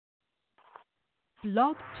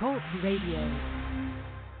Blog Talk Radio.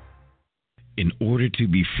 In order to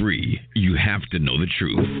be free, you have to know the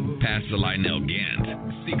truth. Pastor Lionel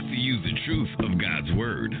Gantt seeks to use the truth of God's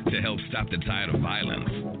Word to help stop the tide of violence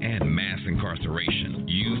and mass incarceration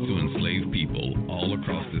used to enslave people all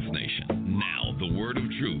across this nation. Now, the Word of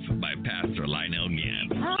Truth by Pastor Lionel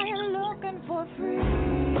Gantt. I am looking for freedom,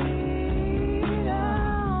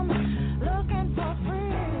 looking for freedom.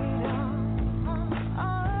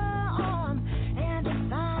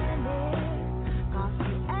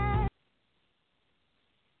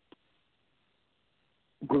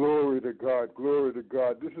 Glory to God, glory to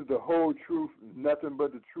God. This is the Whole Truth, Nothing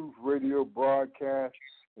But the Truth radio broadcast.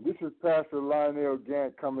 And this is Pastor Lionel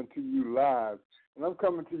Gantt coming to you live. And I'm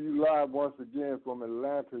coming to you live once again from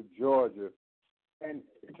Atlanta, Georgia. And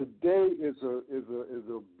today is a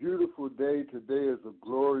beautiful day. Today is a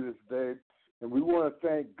glorious day. And we want to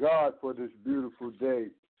thank God for this beautiful day.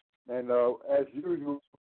 And as usual,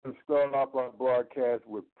 we'll start off our broadcast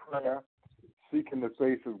with prayer, seeking the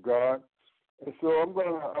face of God. And so I'm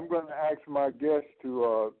gonna ask my guest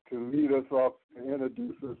to lead us off, to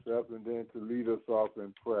introduce herself, and then to lead us off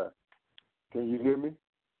in prayer. Can you hear me?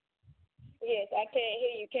 Yes, I can't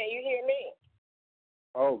hear you. Can you hear me?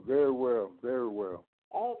 Oh, very well, very well.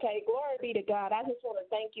 Okay, glory be to God. I just want to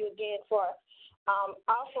thank you again for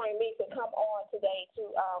offering me to come on today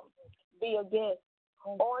to be a guest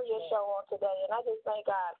on your show on today. And I just thank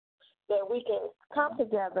God that we can come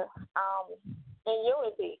together in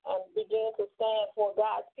unity and begin to stand for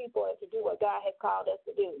God's people and to do what God has called us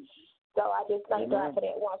to do. So I just thank God for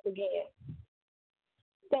that once again.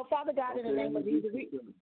 So, Father God, in the name of Jesus,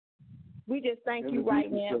 we just thank you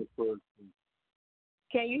right now.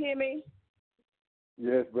 Can you hear me?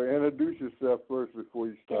 Yes, but introduce yourself first before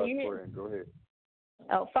you start praying. Go ahead.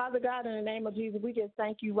 Oh, Father God, in the name of Jesus, we just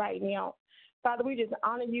thank you right now. Father, we just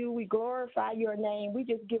honor you. We glorify your name. We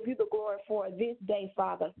just give you the glory for this day,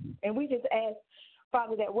 Father. And we just ask,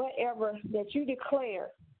 Father, that whatever that you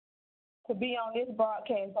declare to be on this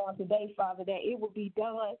broadcast on today, Father, that it will be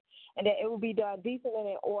done and that it will be done decent and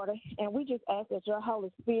in order. And we just ask that your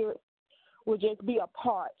Holy Spirit will just be a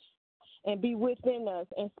part and be within us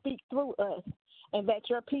and speak through us, and that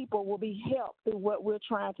your people will be helped through what we're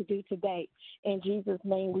trying to do today. In Jesus'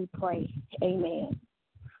 name we pray. Amen.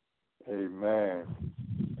 Amen.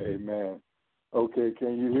 Amen. Okay,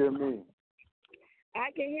 can you hear me? I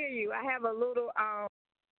can hear you. I have a little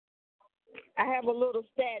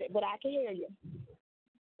static, but I can hear you.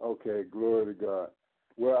 Okay, glory to God.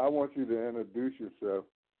 Well, I want you to introduce yourself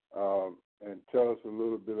and tell us a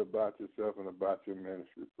little bit about yourself and about your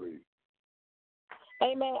ministry, please.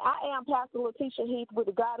 Amen. I am Pastor Letitia Heath with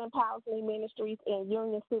the God Empowers Me Ministries in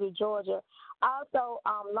Union City, Georgia. Also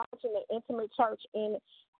launching the Intimate Church in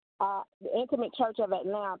the Intimate Church of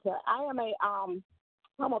Atlanta. I'm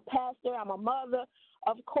a pastor. I'm a mother,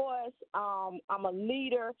 of course. I'm a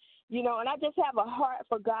leader, and I just have a heart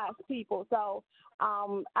for God's people. So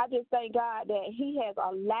I just thank God that he has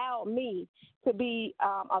allowed me to be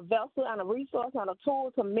a vessel and a resource and a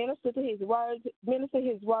tool to minister to his word,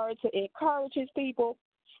 to encourage his people,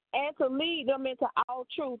 and to lead them into all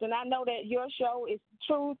truth. And I know that your show is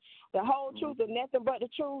truth, the whole truth, and nothing but the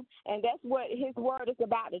truth. And that's what his word is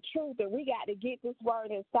about, the truth. And we got to get this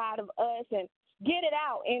word inside of us and get it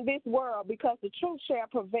out in this world, because the truth shall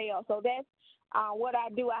prevail. So that's what I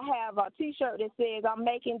do. I have a T-shirt that says, I'm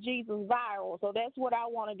making Jesus viral. So that's what I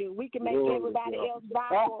want to do. We can make everybody else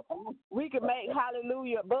viral. We can make,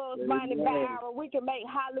 hallelujah, Bugs Bunny viral. We can make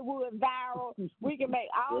Hollywood viral. We can make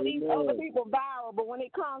all these other people viral. But when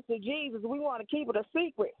it comes to Jesus, we want to keep it a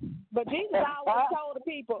secret. But Jesus always told the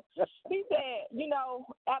people, he said,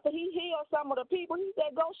 after he healed some of the people, he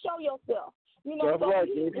said, go show yourself. That's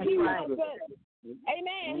right.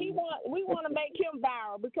 Amen. We want to make him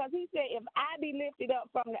viral, because he said, if I be lifted up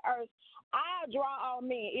from the earth, I'll draw all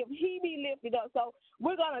men. If he be lifted up, so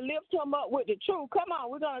we're going to lift him up with the truth. Come on,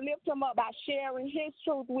 we're going to lift him up by sharing his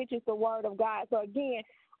truth, which is the word of God. So again,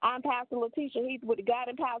 I'm Pastor Letitia Heath with the God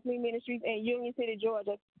Empowers Me Ministries in Union City,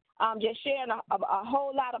 Georgia. Just sharing a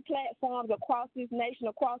whole lot of platforms across this nation,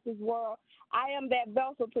 across this world. I am that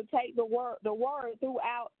vessel to take the word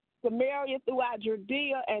throughout Samaria, throughout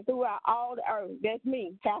Judea, and throughout all the earth. That's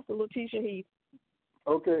me, Pastor Letitia Heath.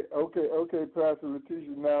 Okay, Pastor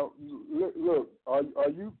Letitia. Now, look, are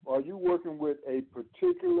you working with a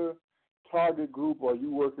particular target group, or are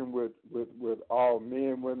you working with all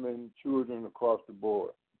men, women, children across the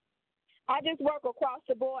board? I just work across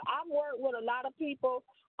the board. I've worked with a lot of people.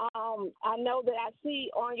 I know that I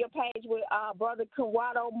see on your page with Brother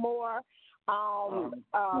Conrado Moore. I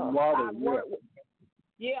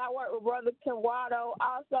work with Brother Conrado.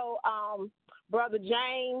 Also, Brother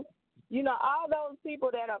James, all those people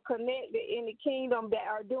that are connected in the kingdom that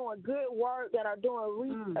are doing good work, that are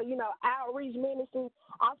doing, outreach ministries.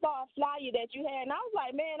 I saw a flyer that you had, and I was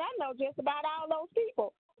like, man, I know just about all those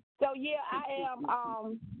people. So, yeah, I am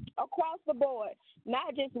across the board,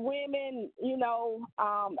 not just women.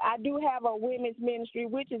 I do have a women's ministry,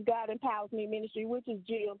 which is God Empowers Me Ministry, which is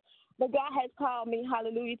Jill. But God has called me,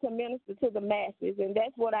 hallelujah, to minister to the masses, and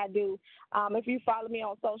that's what I do. If you follow me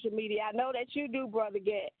on social media, I know that you do, Brother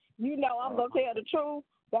Gantt. I'm going to tell the truth,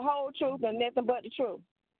 the whole truth, and nothing but the truth.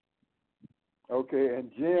 Okay,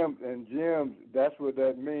 and gems, that's what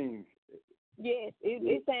that means. Yes,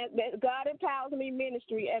 it's saying that God Empowers Me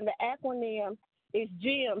Ministry, and the acronym is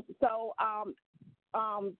GEMS. So,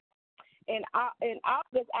 in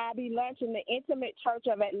August, I'll be launching the Intimate Church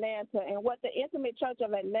of Atlanta, and what the Intimate Church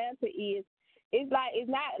of Atlanta is, it's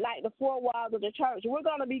not like the four walls of the church. We're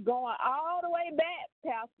going to be going all the way back,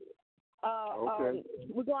 Pastor. Okay.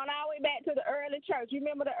 We're going all the way back to the early church. You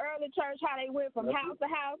remember the early church, how they went from house to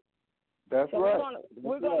house? That's right.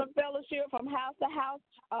 We're going to fellowship from house to house,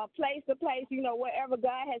 place to place, wherever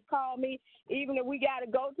God has called me, even if we got to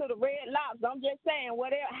go to the Red Lobster. I'm just saying,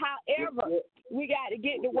 however, we got to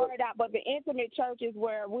get the word out. But the intimate church is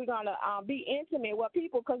where we're going to be intimate with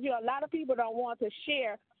people, because, a lot of people don't want to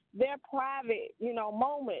share their private,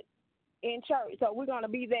 moments in church. So we're going to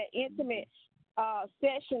be that intimate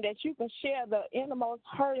session that you can share the innermost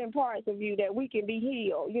hurting parts of you, that we can be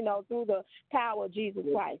healed, through the power of Jesus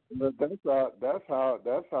Christ. But that's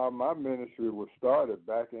how my ministry was started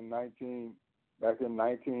back in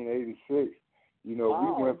 1986. We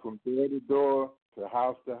went from door to door to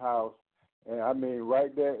house, and I mean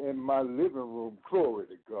right there in my living room. Glory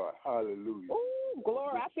to God, hallelujah. Ooh,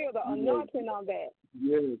 glory! I feel the anointing on that.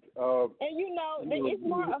 Yes, and it's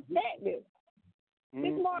more effective.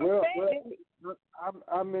 It's more effective.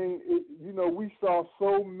 I mean, we saw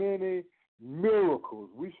so many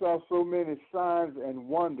miracles. We saw so many signs and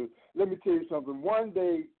wonders. Let me tell you something. One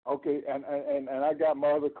day, okay, and I got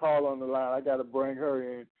my other caller on the line. I got to bring her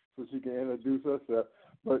in so she can introduce herself.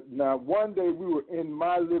 But now, one day we were in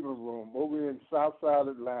my living room over in Southside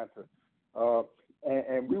Atlanta,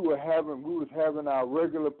 and we was having our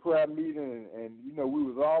regular prayer meeting, and we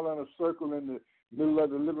was all in a circle in the middle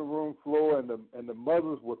of the living room floor, and the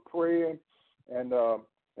mothers were praying, and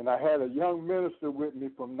I had a young minister with me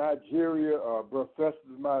from Nigeria, Brother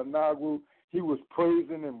Festus Madanagu. He was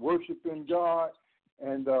praising and worshiping God,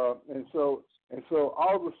 and so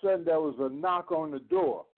all of a sudden there was a knock on the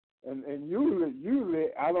door, and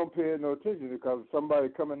usually I don't pay no attention, because if somebody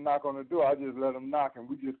come and knock on the door, I just let them knock, and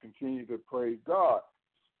we just continue to praise God.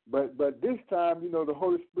 But this time, the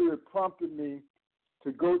Holy Spirit prompted me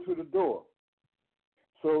to go to the door.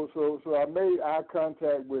 So I made eye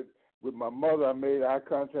contact with my mother. I made eye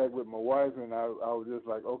contact with my wife, and I was just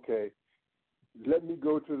like, okay, let me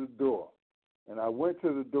go to the door. And I went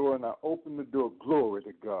to the door, and I opened the door. Glory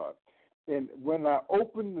to God. And when I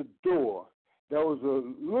opened the door, there was a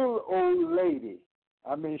little old lady.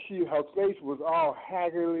 I mean, her face was all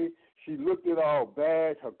haggardly. She looked it all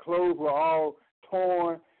bad. Her clothes were all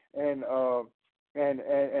torn, and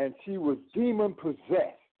she was demon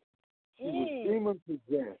possessed. She was demon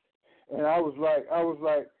possessed, and I was like,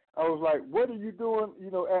 what are you doing,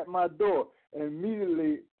 at my door? And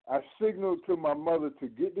immediately I signaled to my mother to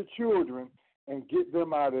get the children and get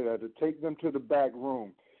them out of there, to take them to the back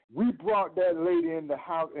room. We brought that lady in the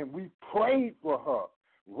house, and we prayed for her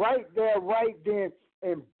right there, right then,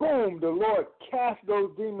 and boom, the Lord cast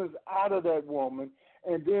those demons out of that woman,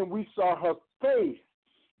 and then we saw her face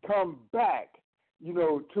come back,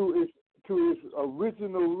 to its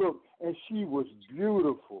original look, and she was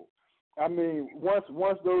beautiful. I mean,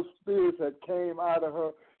 once those spirits had came out of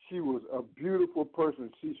her, she was a beautiful person.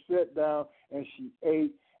 She sat down and she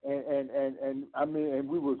ate, and I mean, and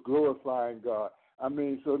we was glorifying God. I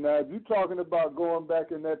mean, so now if you're talking about going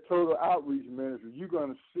back in that total outreach ministry, you're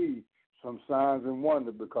going to see some signs and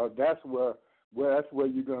wonders, because that's where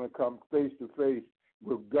you're going to come face to face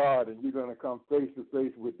with God, and you're going to come face to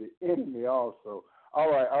face with the enemy also. All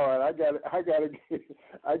right. I got to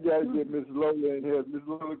get Miss Lola in here. Miss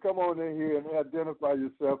Lola, come on in here and identify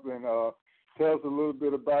yourself, and tell us a little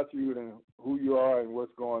bit about you and who you are and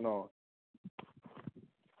what's going on.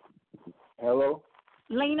 Hello,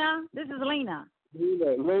 Lena. This is Lena.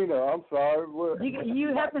 Lena, I'm sorry.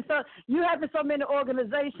 You have so many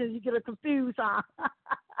organizations, you get confused, huh?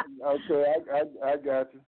 Okay, I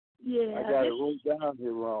got you. Yeah, I got it wrote down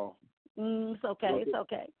here wrong. It's okay. It's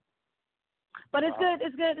okay. But it's good.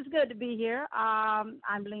 It's good to be here. I'm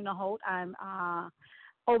Lena Holt. I'm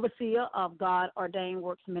overseer of God Ordained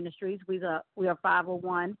Works Ministries. We are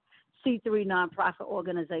 501 501c3 nonprofit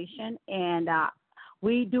organization, and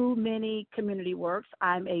we do many community works.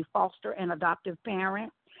 I'm a foster and adoptive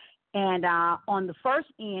parent. And on the first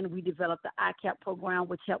end, we developed the ICAP program,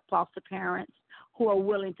 which helps foster parents who are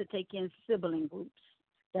willing to take in sibling groups.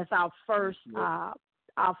 That's our first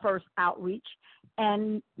outreach.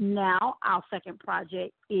 And now our second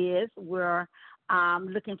project is we're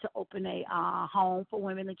looking to open a home for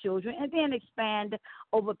women and children, and then expand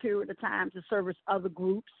over a period of time to service other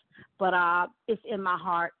groups. But it's in my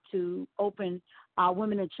heart to open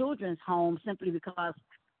women and children's home simply because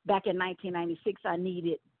back in 1996 I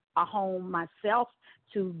needed a home myself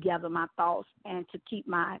to gather my thoughts and to keep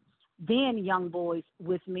my then young boys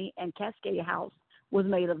with me, and Cascade House was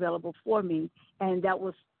made available for me, and that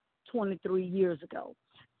was 23 years ago.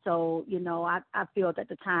 So, I feel that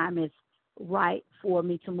the time is right for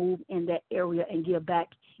me to move in that area and give back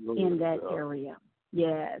in that area.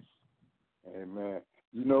 Yes. Amen.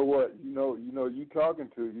 You know what? You talking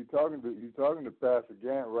to Pastor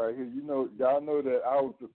Gantt right here. Y'all know that I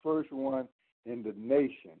was the first one in the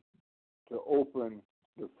nation to open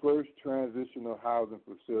the first transitional housing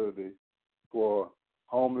facility for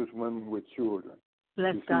homeless women with children.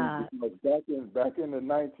 Bless God. Back in the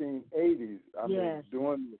 1980s, yes.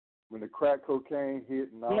 When the crack cocaine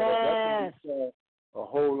hit and all yes. that's when we saw a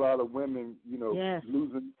whole lot of women, yes.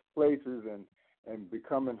 losing places and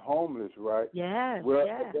becoming homeless, right? Yes. Well,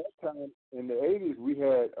 yes. at that time in the 80s, we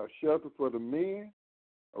had a shelter for the men,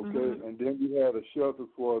 okay, mm-hmm. and then we had a shelter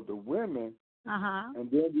for the women, and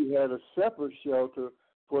then we had a separate shelter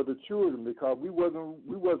for the children because we wasn't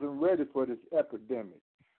ready for this epidemic.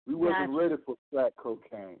 We wasn't ready for crack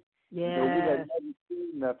cocaine. Yes. We had never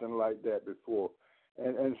seen nothing like that before.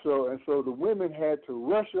 And so the women had to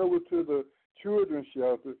rush over to the children's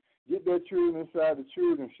shelter, get their children inside the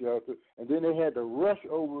children's shelter, and then they had to rush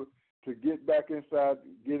over to get back inside,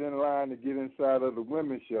 get in line to get inside of the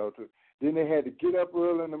women's shelter. Then they had to get up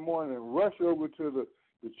early in the morning and rush over to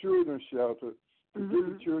the children's shelter to mm-hmm. get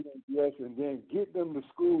the children dressed and then get them to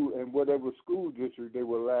school in whatever school district they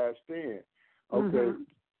were last in. Okay.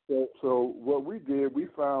 Mm-hmm. So what we did, we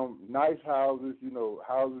found nice houses,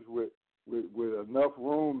 houses with enough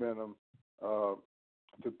room in them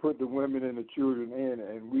to put the women and the children in,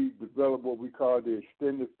 and we developed what we call the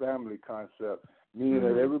extended family concept, meaning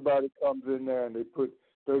mm-hmm. that everybody comes in there and they put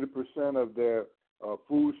 30% of their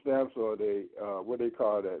food stamps or they what they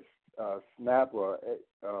call that SNAP or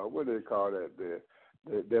what do they call that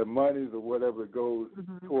their monies or whatever goes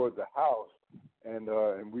mm-hmm. towards the house, and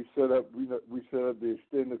we set up the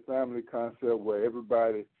extended family concept where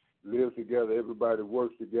everybody lives together, everybody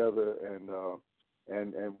works together, and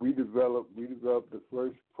we developed the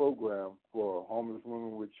first program for homeless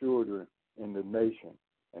women with children in the nation,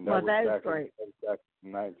 and that was back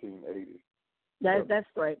in 1980. That's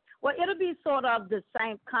great. Well, it'll be sort of the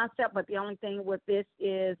same concept, but the only thing with this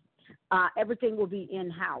is everything will be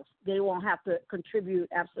in-house. They won't have to contribute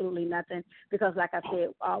absolutely nothing because, like I said,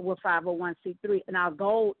 we're 501c3, and our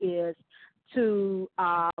goal is to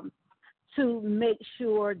make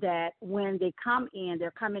sure that when they come in,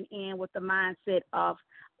 they're coming in with the mindset of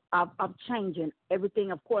changing.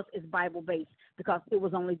 Everything, of course, is Bible-based because it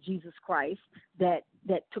was only Jesus Christ that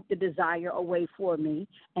took the desire away for me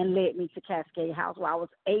and led me to Cascade House, where I was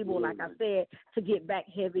able, like I said, to get back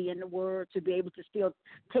heavy in the Word, to be able to still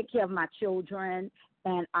take care of my children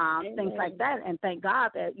and things like that. And thank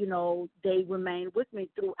God that, they remained with me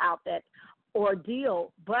throughout that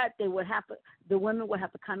ordeal, but the women would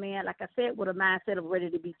have to come in, like I said, with a mindset of ready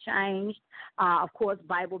to be changed. Of course,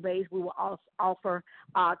 Bible-based. We will also offer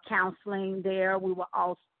counseling there. We will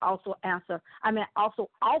also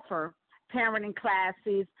offer parenting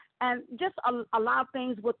classes and just a lot of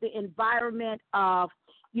things with the environment of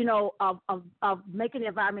making the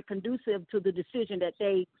environment conducive to the decision that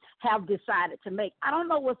they have decided to make. I don't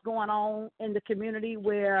know what's going on in the community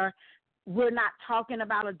where we're not talking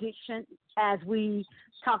about addiction as we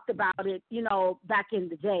talked about it, back in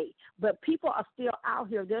the day. But people are still out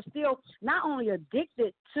here. They're still not only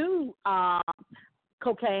addicted to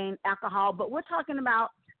cocaine, alcohol, but we're talking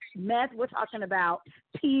about meth. We're talking about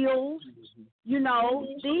pills.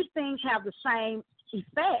 These things have the same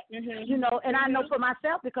effect, and I know for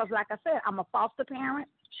myself because, like I said, I'm a foster parent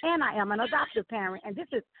and I am an adoptive parent, and this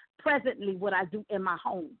is presently what I do in my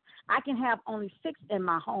home. I can have only 6 in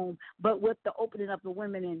my home, but with the opening of the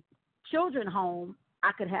women and children home,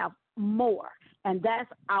 I could have more, and that's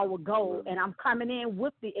our goal. And I'm coming in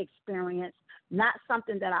with the experience, not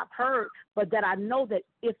something that I've heard, but that I know that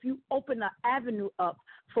if you open an avenue up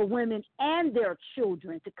for women and their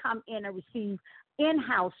children to come in and receive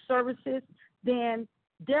in-house services, then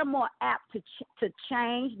they're more apt to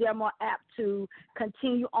change. They're more apt to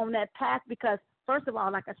continue on that path because, first of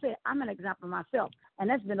all, like I said, I'm an example myself, and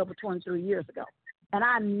that's been over 23 years ago. And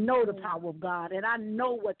I know the power of God, and I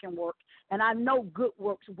know what can work, and I know good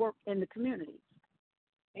works work in the community.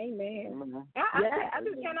 Amen. Mm-hmm.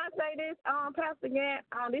 Can I say this, Pastor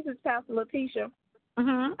Gantt? This is Pastor Letitia.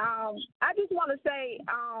 Mm-hmm. I just want to say,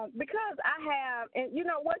 because I have, and you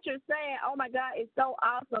know what you're saying, oh my God, it's so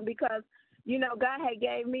awesome because, you know, God had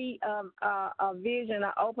gave me a vision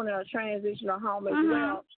of opening a transitional home as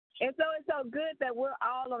well. And so it's so good that we're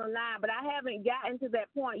all on the line, but I haven't gotten to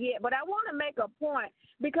that point yet. But I want to make a point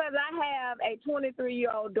because I have a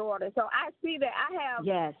 23-year-old daughter. So I see that I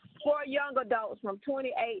have 4 young adults from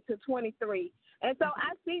 28 to 23. And so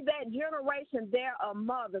I see that generation there of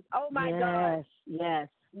mothers. Oh, my God. Yes.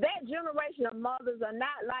 That generation of mothers are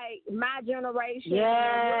not like my generation,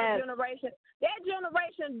 your generation. That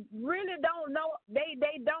generation really don't know. They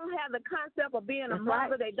don't have the concept of being a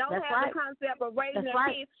mother. They don't have the concept of raising their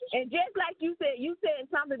kids. And just like you said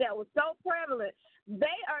something that was so prevalent.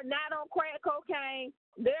 They are not on crack cocaine.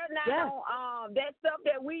 They're not on that stuff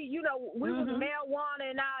that we was marijuana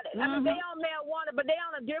and all that. I mean, they on marijuana, but they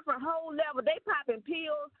on a different whole level. They popping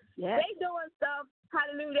pills. Yes. They doing stuff,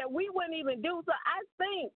 hallelujah, that we wouldn't even do. So I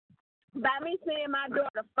think by me seeing my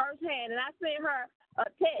daughter firsthand, and I sent her a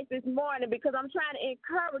text this morning because I'm trying to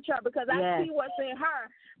encourage her because I see what's in her.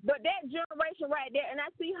 But that generation right there, and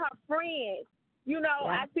I see her friends. You know,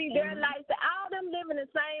 I see their lifestyle, all them living the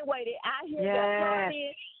same way. They out here, they're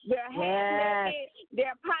partying, they're half-naked,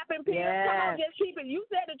 they're popping pills. Come on, just keep it. You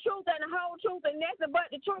said the truth and the whole truth and nothing but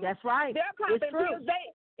the truth. That's right. They're popping pills.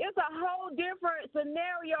 It's a whole different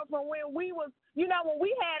scenario from when we was, when we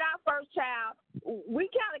had our first child, we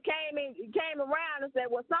kind of came around and said,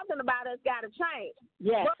 well, something about us got to change.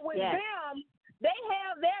 Yes. But with them, they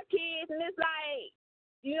have their kids, and it's like,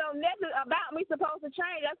 nothing about me supposed to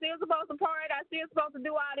change. I still supposed to party. I still supposed to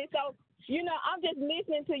do all this. So, I'm just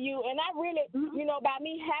listening to you. And I really, by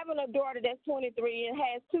me having a daughter that's 23 and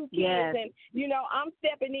has 2 kids, and, I'm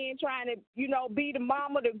stepping in trying to, be the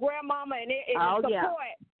mama, the grandmama, and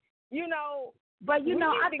support, But, we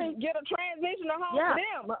I need think to get a transitional home for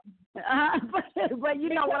them. But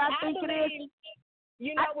you know what I think it is?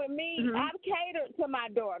 With me, I've catered to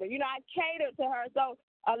my daughter. I catered to her. So,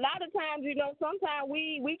 a lot of times, sometimes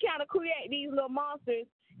we kind of create these little monsters,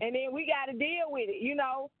 and then we got to deal with it,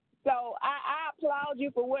 So I applaud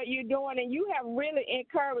you for what you're doing, and you have really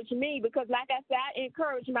encouraged me because, like I said, I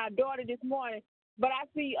encouraged my daughter this morning, but I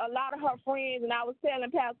see a lot of her friends, and I was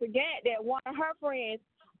telling Pastor Gantt that one of her friends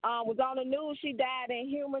was on the news. She died in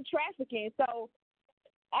human trafficking. So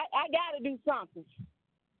I got to do something.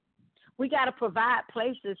 We got to provide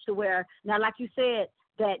places to where, now, like you said,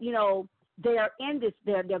 that, they are in this,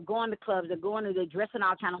 they're going to clubs, they're dressing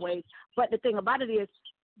all kind of ways. But the thing about it is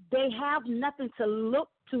they have nothing to look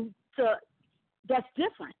to that's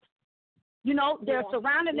different. They're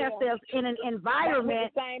surrounding themselves in an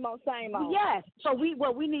environment. Same old. Yes. So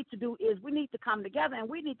what we need to do is we need to come together and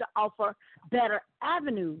we need to offer better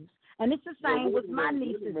avenues. And it's the same with my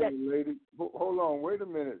nieces. Lady. Hold on, wait a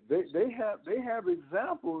minute. They have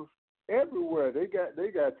examples everywhere. They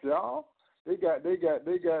got y'all. They got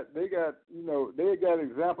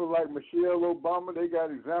examples like Michelle Obama. They got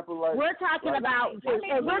examples like we're talking about.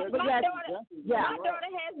 My daughter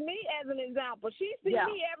has me as an example. She sees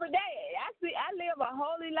me every day. I live a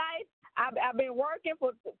holy life. I've been working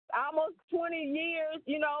for almost 20 years.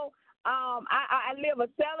 I live a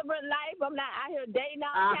celebrant life. I'm not out here dating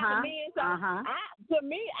all kind of men. So to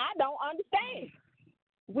me, I don't understand.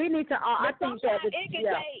 We need to. I think that it can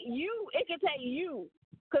take you. It can take you.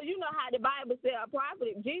 Because you know how the Bible said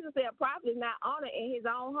Jesus said a prophet is not honored in his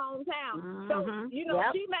own hometown. So, she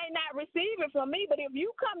may not receive it from me, but if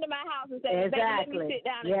you come to my house and say, baby, let me sit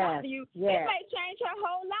down and talk to you, it may change her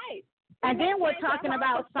whole life. And then we're talking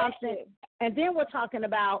about something, and then we're talking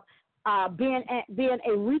about being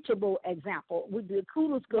a reachable example. We do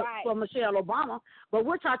kudos for Michelle Obama, but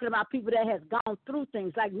we're talking about people that has gone through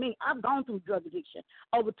things like me. I've gone through drug addiction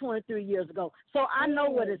over 23 years ago, so I know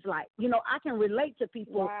what it's like. I can relate to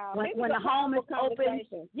people when the home is open.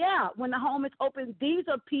 Yeah, when the home is open, these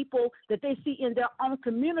are people that they see in their own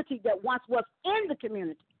community that once was in the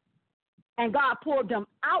community, and God pulled them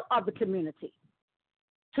out of the community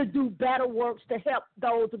to do better works to help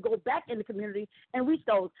those who go back in the community and reach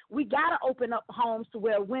those. We got to open up homes to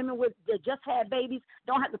where women that just had babies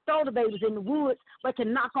don't have to throw the babies in the woods, but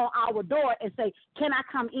can knock on our door and say, can I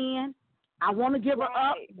come in? I want to give her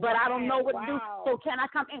up, but I don't know what to do. So can I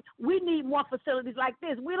come in? We need more facilities like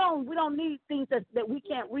this. We don't need things that we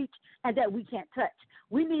can't reach and that we can't touch.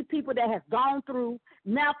 We need people that have gone through,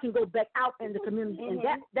 now can go back out in the community, and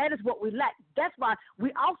that is what we lack. That's why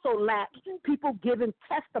we also lack people giving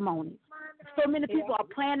testimonies. So many people are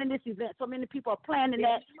planning this event. So many people are planning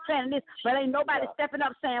that, planning this, but ain't nobody stepping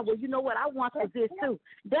up saying, well, you know what, I want this too.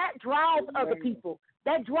 That draws other people.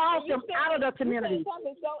 That draws them out of the community.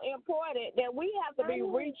 Something so important that we have to be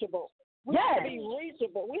reachable. We have to be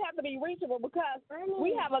reachable. We have to be reachable because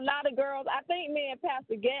we have a lot of girls. I think me and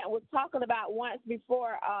Pastor Gantt was talking about once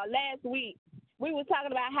before last week. We were talking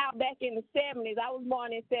about how back in the 70s, I was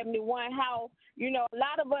born in 71, how, you know, a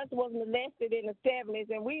lot of us was molested in the 70s.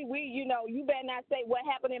 And we you know, you better not say what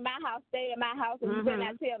happened in my house, stay in my house, and you better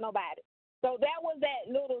not tell nobody. So that was that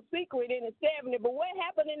little secret in the 70s. But what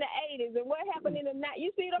happened in the 80s and what happened in the 90s? You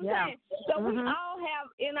see what I'm saying? So we all have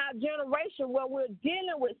in our generation where we're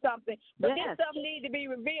dealing with something. But this stuff needs to be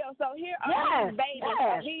revealed. So here are these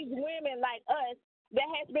babies, these women like us, that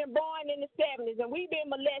has been born in the 70s, and we've been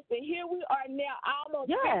molested. Here we are now, almost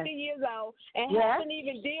 50 years old, and haven't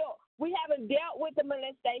even we haven't dealt with the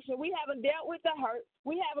molestation. We haven't dealt with the hurt.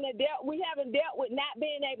 We haven't dealt with not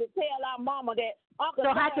being able to tell our mama that Uncle.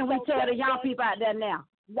 So how can we tell the young people out there now?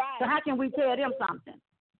 Right. So how can we tell them something?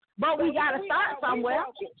 But we got to start somewhere.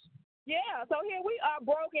 Yeah. So here we are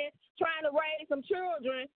broken, trying to raise some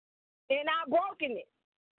children in our brokenness.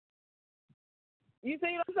 You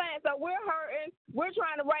see what I'm saying? So we're hurting. We're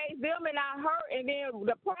trying to raise them in our hurt, and then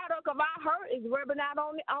the product of our hurt is rubbing out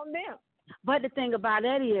on them. But the thing about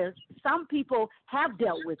that is some people have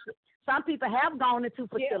dealt with it. Some people have gone into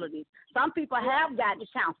facilities. Some people have gotten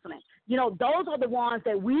counseling. You know, those are the ones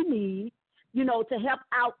that we need, you know, to help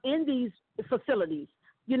out in these facilities,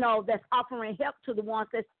 you know, that's offering help to the ones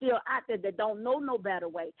that's still out there that don't know no better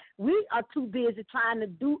way. We are too busy trying to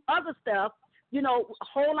do other stuff, you know,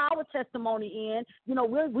 hold our testimony in. You know,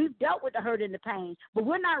 we've dealt with the hurt and the pain, but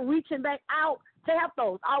we're not reaching back out to help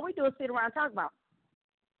those. All we do is sit around and talk about it.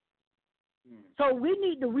 So we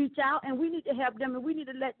need to reach out, and we need to help them, and we need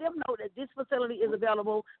to let them know that this facility is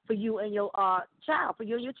available for you and your child, for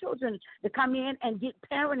you and your children to come in and get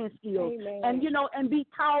parenting skills. Amen. And, you know, and be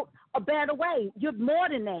taught a better way. You're more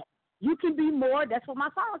than that. You can be more. That's what my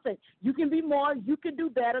song says. You can be more. You can do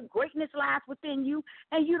better. Greatness lies within you,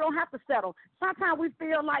 and you don't have to settle. Sometimes we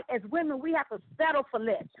feel like as women we have to settle for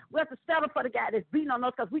less. We have to settle for the guy that's beating on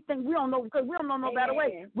us because we think we don't know, because we don't know no better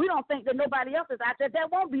way. We don't think that nobody else is out there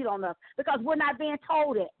that won't beat on us because we're not being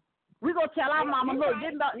told it. We're going to tell our mama, look,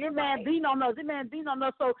 this man beating on us. This man beating on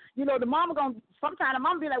us. So, you know, the mama going to, sometimes the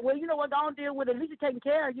mama be like, well, you know what, don't deal with it. At least you're taking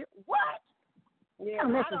care of you. What? Yeah,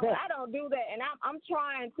 I don't do that, and I'm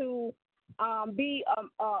trying to be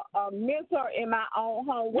a mentor in my own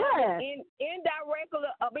home. Indirectly,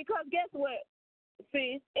 because guess what,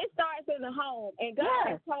 sis? It starts in the home, and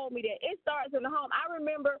God has told me that it starts in the home. I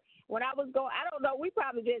remember when I was going, I don't know, we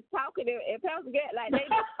probably just talking and Pastor Gantt, like they.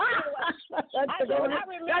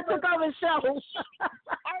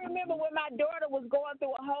 I remember when my daughter was going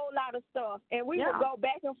through a whole lot of stuff, and we would go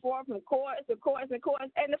back and forth from courts to courts and courts,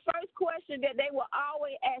 and the first question that they would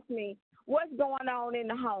always ask me, what's going on in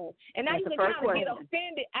the home? And I used to kind of get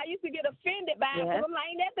offended. I used to get offended by it because I'm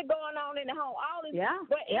like, ain't nothing going on in the home.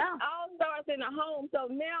 But it all starts in the home. So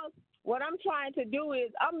now what I'm trying to do is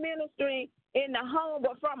I'm ministering in the home,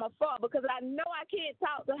 but from afar, because I know I can't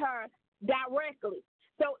talk to her directly.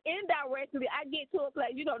 So indirectly, I get to a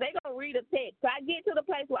place, you know, they going to read a text. So I get to the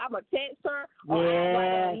place where I'm going to text her or I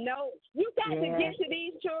write a note. You got to get to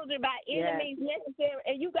these children by any means necessary,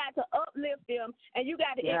 and you got to uplift them, and you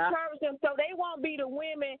got to encourage them so they won't be the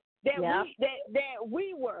women that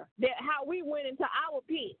we were, that how we went into our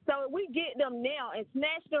pit. So we get them now and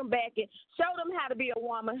snatch them back and show them how to be a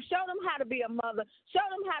woman, show them how to be a mother, show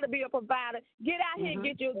them how to be a provider. Get out here and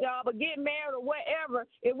get your job or get married or whatever.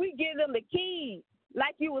 If we give them the keys,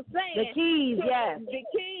 like you were saying, the keys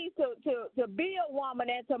to be a woman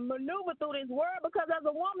and to maneuver through this world, because as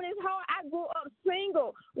a woman it's hard. I grew up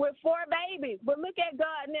single with 4 babies, but look at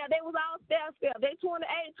God now. They was all step. They 28,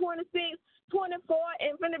 26, 24,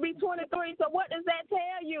 and finna be 23. So what does that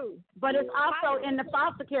tell you? But it's also in the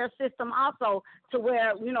foster care system also to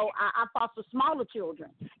where, you know, I foster smaller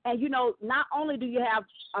children. And, you know, not only do you have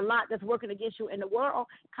a lot that's working against you in the world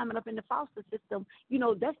coming up in the foster system, you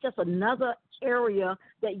know, that's just another area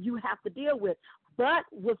that you have to deal with. But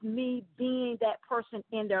with me being that person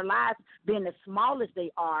in their lives, being as small as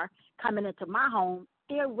they are, coming into my home,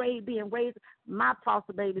 they're being raised. My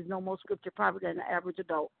foster babies know more scripture probably than the average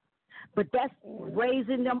adult. But that's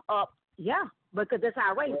raising them up, because that's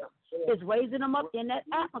how I raise them. It's raising them up in that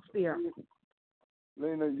atmosphere.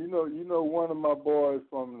 Lena, you know, one of my boys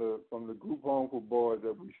from the group home for boys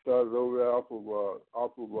that we started over there off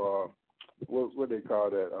of what they call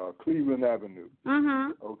that, Cleveland Avenue.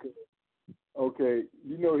 Mhm. Okay.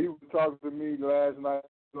 You know, he was talking to me last night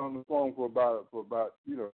on the phone for about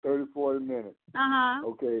 30, 40 minutes.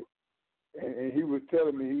 Okay. And he was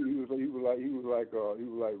telling me he was like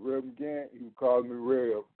Rev Gantt. He was calling me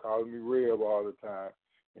Rev all the time.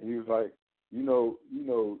 And he was like, you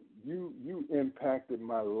impacted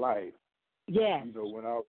my life. Yes. You know, when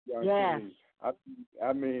I was young. Yes.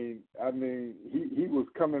 I mean, he was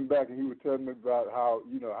coming back and he was telling me about how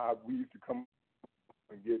we used to come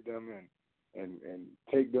and get them and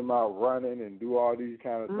take them out running and do all these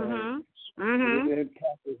kind of things. It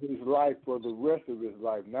impacted his life for the rest of his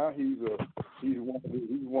life. Now he's a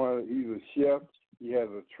chef. He has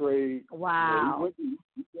a trade. Wow. He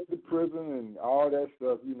went to prison and all that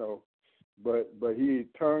stuff, but he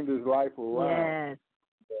turned his life around. Yes.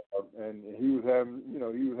 And he was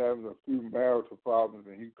having a few marital problems,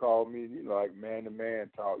 and he called me, like man-to-man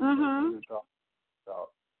talk,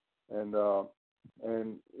 talk. And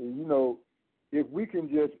if we can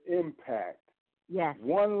just impact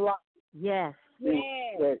one life, yes,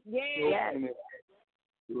 it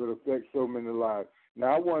would affect so many lives.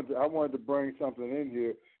 Now I wanted to bring something in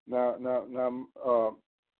here. Now,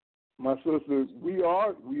 my sister, we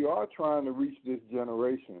are trying to reach this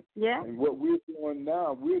generation. Yeah. And what we're doing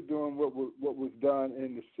now, we're doing what was done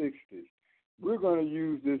in the 60s. We're going to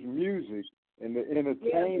use this music in the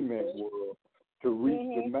entertainment world to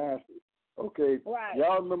reach the masses. Okay. Right.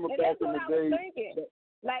 Y'all remember and back that's in the what day? I was thinking.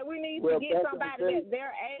 Like we need to get somebody that's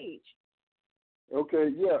their age. Okay,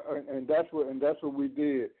 yeah, and that's what we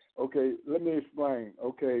did. Okay, let me explain.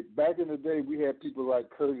 Okay, back in the day, we had people like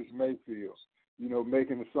Curtis Mayfield,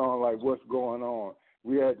 making a song like "What's Going On."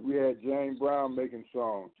 We had James Brown making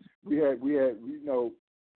songs. We had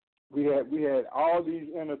all these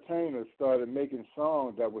entertainers started making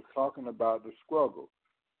songs that was talking about the struggle.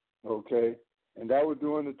 Okay, and that was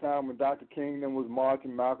during the time when Dr. King them was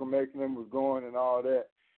marching, Malcolm X them was going, and all that,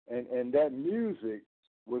 and that music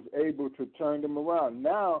was able to turn them around.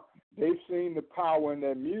 Now they've seen the power in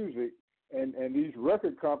that music, and these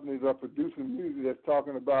record companies are producing music that's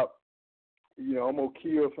talking about, I'm gonna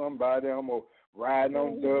kill somebody, I'm gonna ride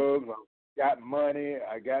on doves, I got money,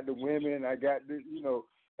 I got the women, I got the,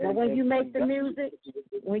 But when you make the music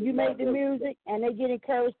and they get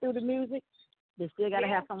encouraged through the music, they still gotta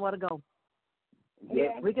have somewhere to go.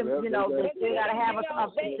 Yeah, we can, they still gotta have us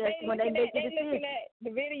when they make the decision. They looking at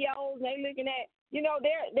the videos, they looking at,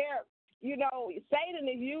 they're Satan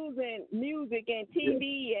is using music and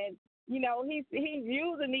TV, and he's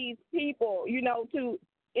using these people, to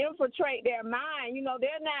infiltrate their mind.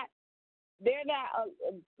 They're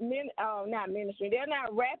not ministry. They're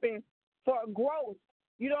not rapping for growth.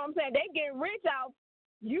 You know what I'm saying? They get rich off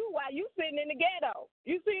you while you sitting in the ghetto.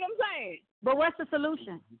 You see what I'm saying? But what's the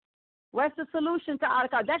solution? What's the solution to all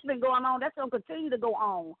that? That's been going on. That's going to continue to go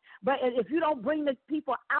on. But if you don't bring the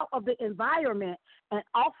people out of the environment and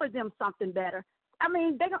offer them something better, I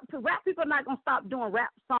mean, rap people are not going to stop doing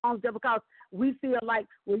rap songs just because we feel like,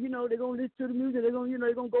 well, they're going to listen to the music. They're going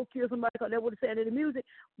to go kill somebody because they would have said in the music.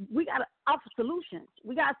 We got to offer solutions.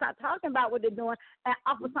 We got to start talking about what they're doing and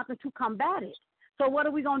offer something to combat it. So what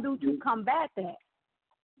are we going to do to combat that?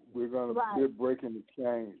 We're breaking the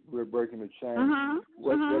chains. We're breaking the chains.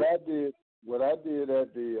 What I did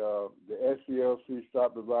at the SCLC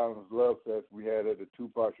Stop the Violence Love Fest we had at the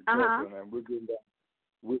Tupac Shakur Center, and we're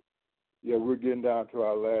getting down to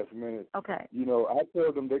our last minute. Okay. I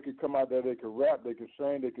told them they could come out there, they could rap, they could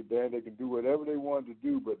sing, they could dance, they could do whatever they wanted to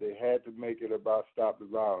do, but they had to make it about Stop the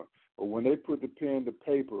Violence. But when they put the pen to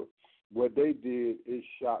paper, what they did, it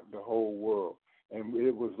shocked the whole world. And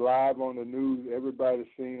it was live on the news. Everybody's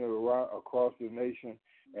seen it across the nation,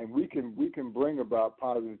 and we can bring about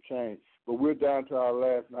positive change. But we're down to our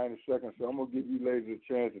last 90 seconds, so I'm gonna give you ladies a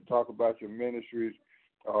chance to talk about your ministries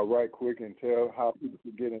right quick and tell how people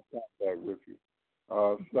can get in contact with you.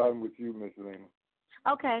 Starting with you, Ms. Lena.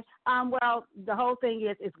 Okay. Well, the whole thing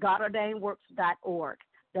is GodOrdainedWorks.org.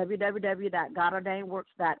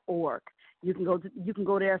 www.GodOrdainedWorks.org. You can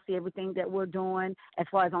go there and see everything that we're doing as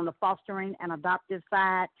far as on the fostering and adoptive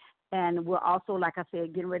side. And we're also, like I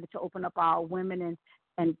said, getting ready to open up our women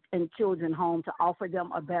and children home to offer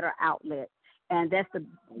them a better outlet. And that's the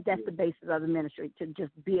basis of the ministry, to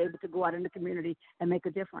just be able to go out in the community and make a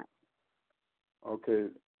difference. Okay.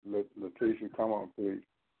 Letitia, come on, please.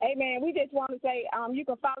 Hey, man, we just want to say you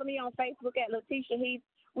can follow me on Facebook at Letitia Heath.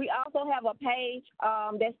 We also have a page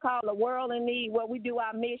that's called The World in Need, where we do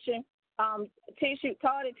our mission.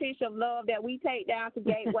 Carded tissue of love that we take down to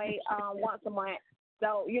Gateway once a month.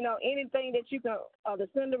 So, anything that you can, the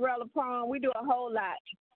Cinderella prom, we do a whole lot.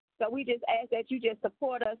 So we just ask that you just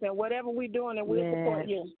support us and whatever we're doing, and we'll support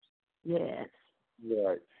you. Yes.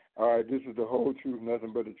 Right. All right, this is the Whole Truth,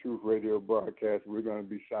 Nothing But the Truth radio broadcast. We're going to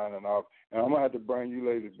be signing off. And I'm going to have to bring you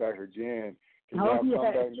ladies back again. Can y'all come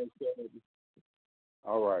back next Saturday?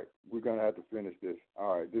 All right, we're going to have to finish this.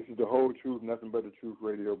 All right, this is the Whole Truth, Nothing But the Truth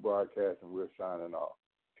radio broadcast, and we're signing off.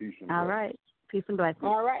 Peace and blessings. All right. Peace and blessings.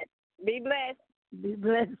 All right. Be blessed. Be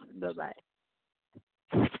blessed.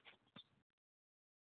 Bye-bye.